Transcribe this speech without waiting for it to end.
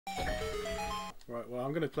Right, well,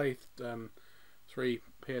 I'm going to play 3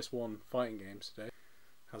 PS1 fighting games today.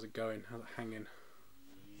 How's it going? How's it hanging?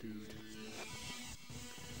 Dude.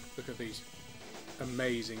 Look at these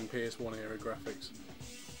amazing PS1 era graphics.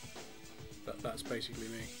 That's basically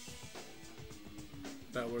me.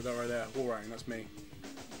 That right there, Hwoarang, that's me.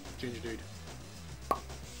 Ginger dude. And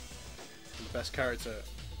the best character.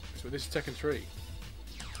 So this is Tekken 3.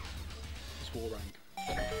 It's Hwoarang.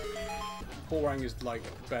 Hwoarang is like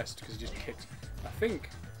the best because he just kicks. I think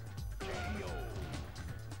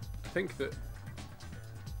that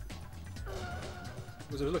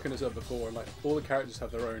I was looking this up before, and like all the characters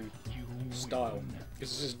have their own style.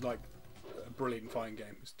 This is like a brilliant fighting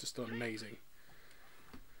game. It's just amazing.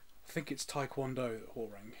 I think it's Taekwondo that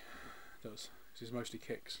Hwoarang does. This mostly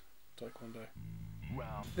kicks. Taekwondo.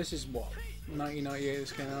 This is what 1998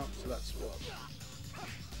 this came out, so that's what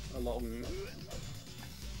a long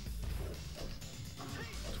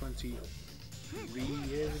 23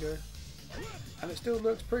 years ago, and it still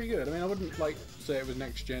looks pretty good. I mean, I wouldn't like say it was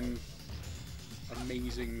next gen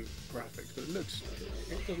amazing graphics, but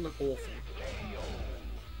it doesn't look awful.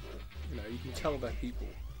 You know, you can tell they're people.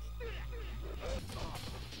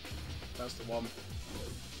 That's the one.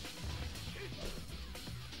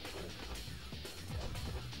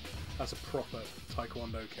 That's a proper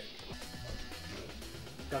Taekwondo kick.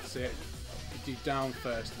 That's it. You do down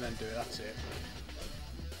first and then do it. That's it.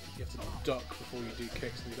 You have to duck before you do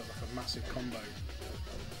kicks, and you've got like a massive combo.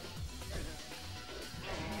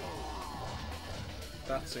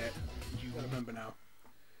 That's it. I remember now.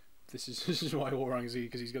 This is why Hwoarang is easy,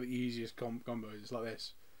 because he's got the easiest combos. It's like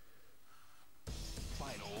this.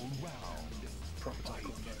 Final round. Proper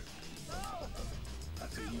Taekwondo.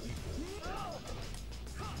 That's it.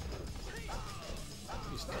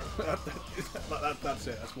 That's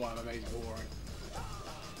it. That's why I'm amazing at Hwoarang.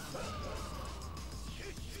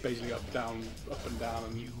 It's basically up and down,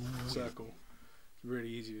 and circle. It's really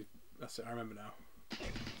easy. That's it. I remember now.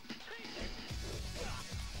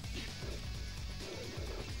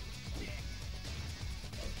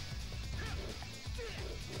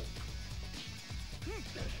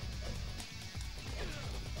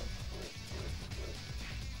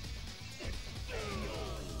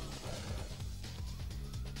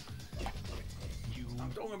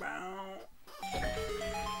 I'm talking about.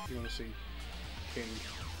 If you want to see King,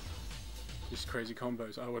 just crazy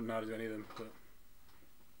combos. I wouldn't know how to do any of them, but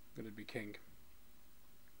I'm gonna be King.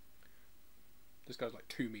 This guy's like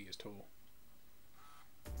 2 meters tall.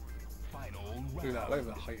 Look at that! Look at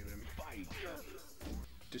the height of him.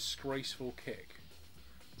 Disgraceful kick.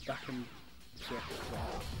 Back and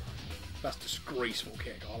that's disgraceful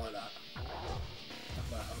kick. I like that.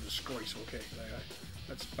 That's a disgraceful kick. There you go.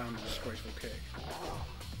 That's bound a disgraceful kick.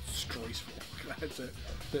 Disgraceful. That's it.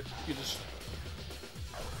 That you just.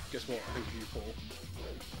 Guess what? I think of you, Paul.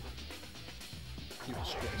 You're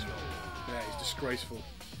disgraceful. Yeah, he's disgraceful.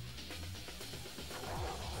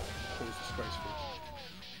 Paul's disgraceful.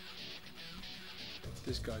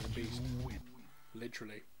 This guy's a beast.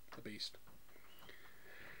 Literally a beast.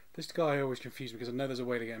 This guy always confused me because I know there's a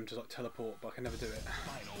way to get him to like teleport, but I can never do it.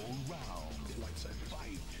 His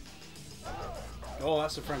lightsabers. Oh,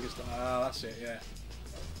 that's the Frankenstein. Ah, that's it, yeah.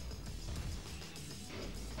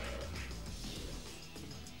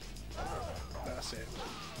 That's it.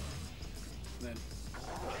 And then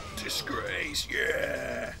disgrace,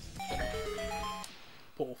 yeah.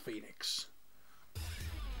 Poor Phoenix.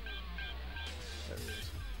 There he is.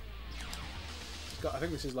 I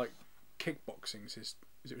think this is like kickboxing.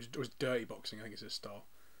 It was dirty boxing. I think it's his style.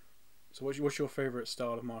 So, what's your favourite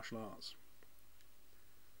style of martial arts?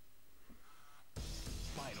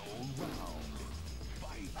 Final round.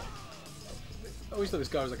 Fight. I always thought this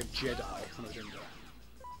guy was like a Jedi when I was younger,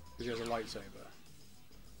 because he has a lightsaber.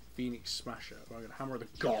 Phoenix Smasher. Well, I'm gonna Hammer of the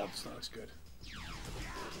Gods. That looks good.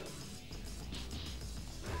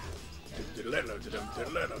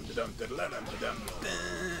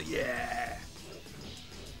 Yeah.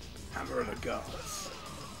 Hammer of the Gods.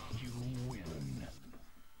 You win.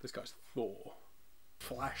 This guy's Thor.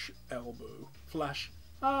 Flash elbow. Flash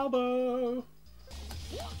elbow.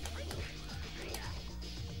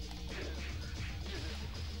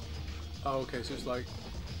 Oh, okay, so it's like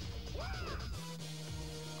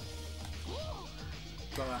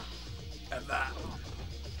that and that.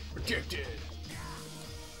 Rejected.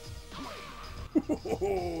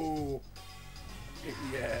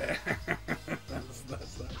 Yeah. that's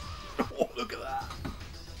that. Oh, look at that.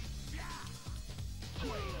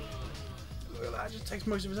 Look at that. It just takes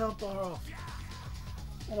most of his health bar off.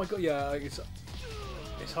 Oh my god, yeah, it's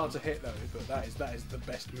hard to hit though, but that is the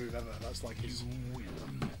best move ever. That's like his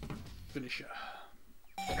finisher.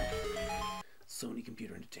 Sony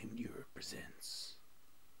Computer Entertainment Europe presents.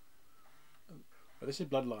 But this is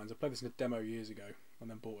Bloodlines. I played this in a demo years ago and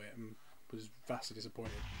then bought it and was vastly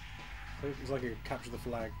disappointed. It's like a capture the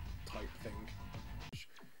flag type thing.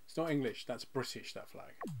 It's not English, that's British, that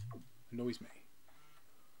flag. Annoys me.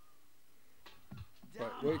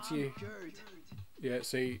 Right, wait till you... Yeah,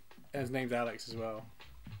 see, his name's Alex as well.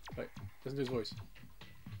 Like, listen to his voice.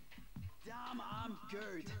 Damn, I'm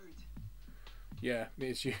good. Yeah,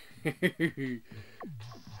 it's you.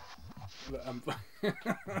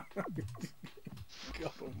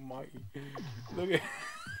 God almighty. Look at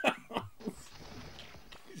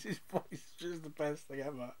his voice is just the best thing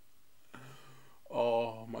ever.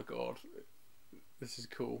 Oh my god. This is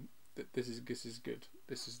cool. This is good.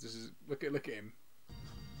 This is look at him.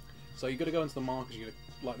 So you gotta go into the markers, you gotta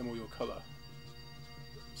light them all your colour.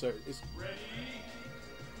 So it's ready.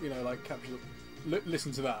 You know, like capture the,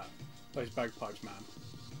 listen to that. Those bagpipes, man.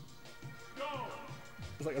 Go.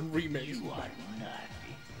 It's like a remix. You are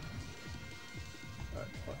nothing.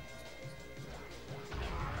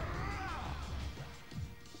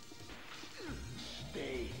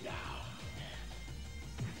 Stay down.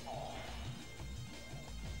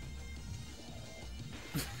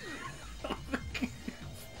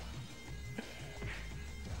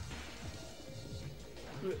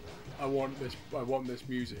 I want this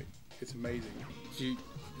music. It's amazing.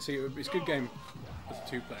 See, it's a good game. It's a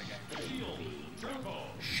two-player game.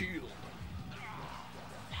 Shield.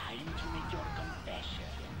 Time to make your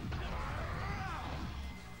confession.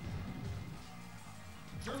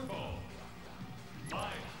 Turbo.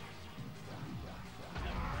 Light.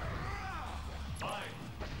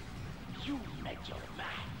 You met your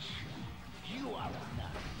match. You are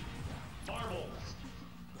enough. Marbles.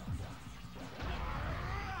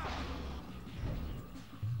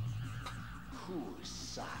 Who's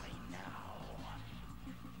sorry now?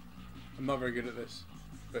 I'm not very good at this,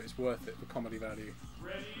 but it's worth it for comedy value.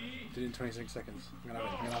 Ready? Did it in 26 seconds. I'm gonna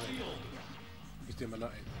have it. He's doing my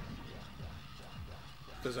nutting.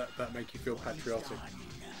 Does that make you feel patriotic?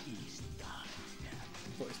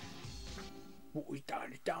 What was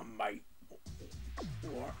done is done, mate.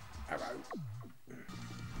 What? Hello.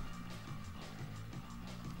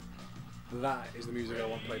 That is the music I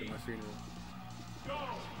want played at my funeral. So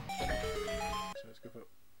let's go for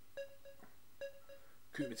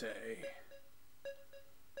Kumite.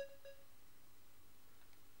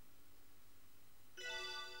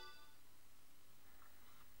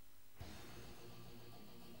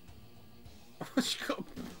 She got a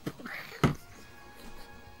book.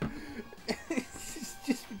 It's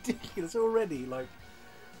just ridiculous already. Like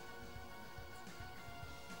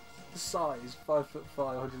the size, 5'5",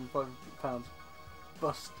 105 pounds,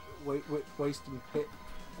 bust, waist and hip.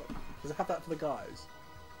 Does it have that for the guys?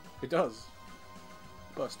 It does.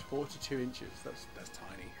 Bust 42 inches. That's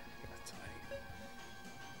tiny. That's tiny.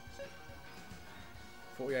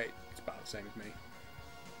 48. It's about the same as me.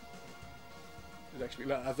 It's actually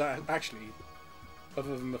that actually,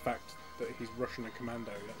 other than the fact that he's Russian and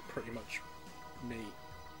commando, that's pretty much me.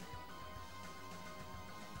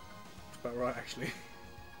 It's about right, actually.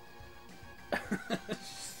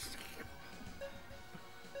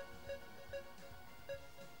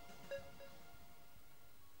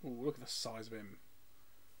 Ooh, look at the size of him.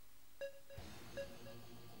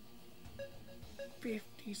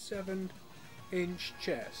 57-inch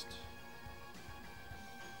chest.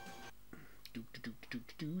 Do do do do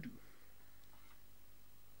do do.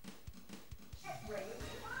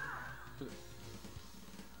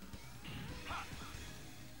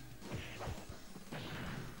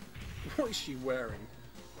 What is she wearing?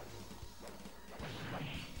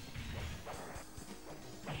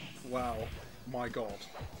 Wow, my god.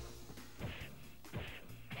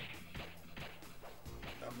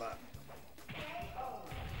 And that.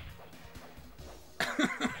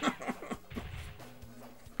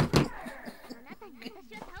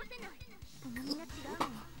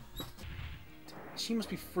 She must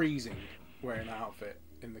be freezing wearing that outfit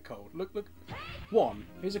in the cold. Look. One,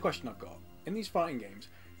 here's a question I've got. In these fighting games,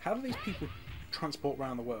 how do these people transport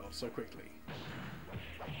around the world so quickly?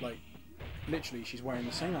 Like, literally, she's wearing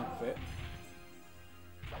the same outfit,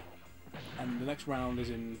 and the next round is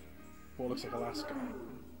in what looks like Alaska.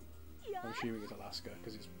 I'm assuming it's Alaska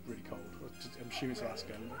because it's really cold. I'm assuming it's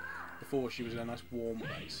Alaska. And before, she was in a nice warm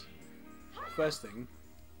place. First thing,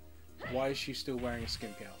 why is she still wearing a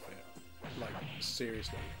skimpy outfit? Like,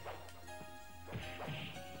 seriously.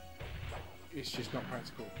 It's just not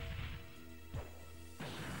practical.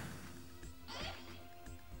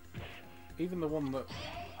 Even the one that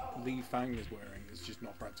Li Fang is wearing is just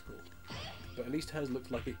not practical. But at least hers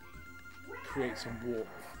looks like it creates some warmth.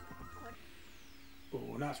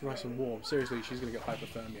 Oh, now it's nice and warm. Seriously, she's going to get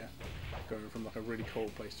hypothermia. Going from like a really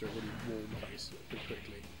cold place to a really warm place pretty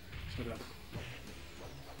quickly. She's going to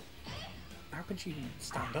How can she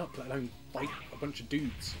stand up, let alone fight a bunch of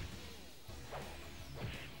dudes?